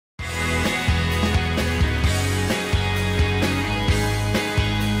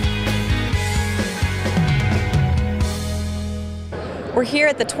We're here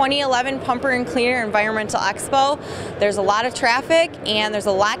at the 2011 Pumper and Cleaner Environmental Expo. There's a lot of traffic and there's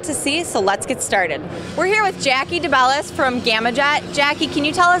a lot to see, so let's get started. We're here with Jackie DeBellis from Gamajet. Jackie, can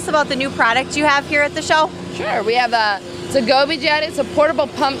you tell us about the new product you have here at the show? Sure. We have it's a GobyJet. It's a portable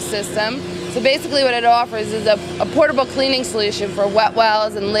pump system. So basically what it offers is a portable cleaning solution for wet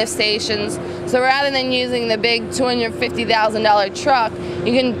wells and lift stations. So rather than using the big $250,000 truck,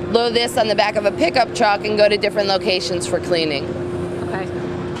 you can load this on the back of a pickup truck and go to different locations for cleaning. Okay.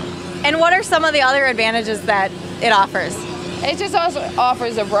 And what are some of the other advantages that it offers? It just also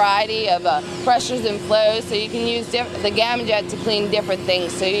offers a variety of pressures and flows, so you can use the Gamajet to clean different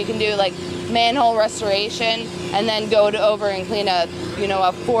things. So you can do like manhole restoration and then go over and clean a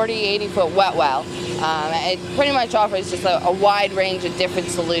 40, 80 foot wet well. It pretty much offers just a wide range of different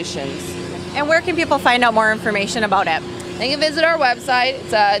solutions. And where can people find out more information about it? They can visit our website.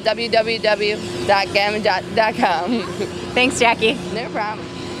 It's www.gamajet.com. Thanks, Jackie. No problem.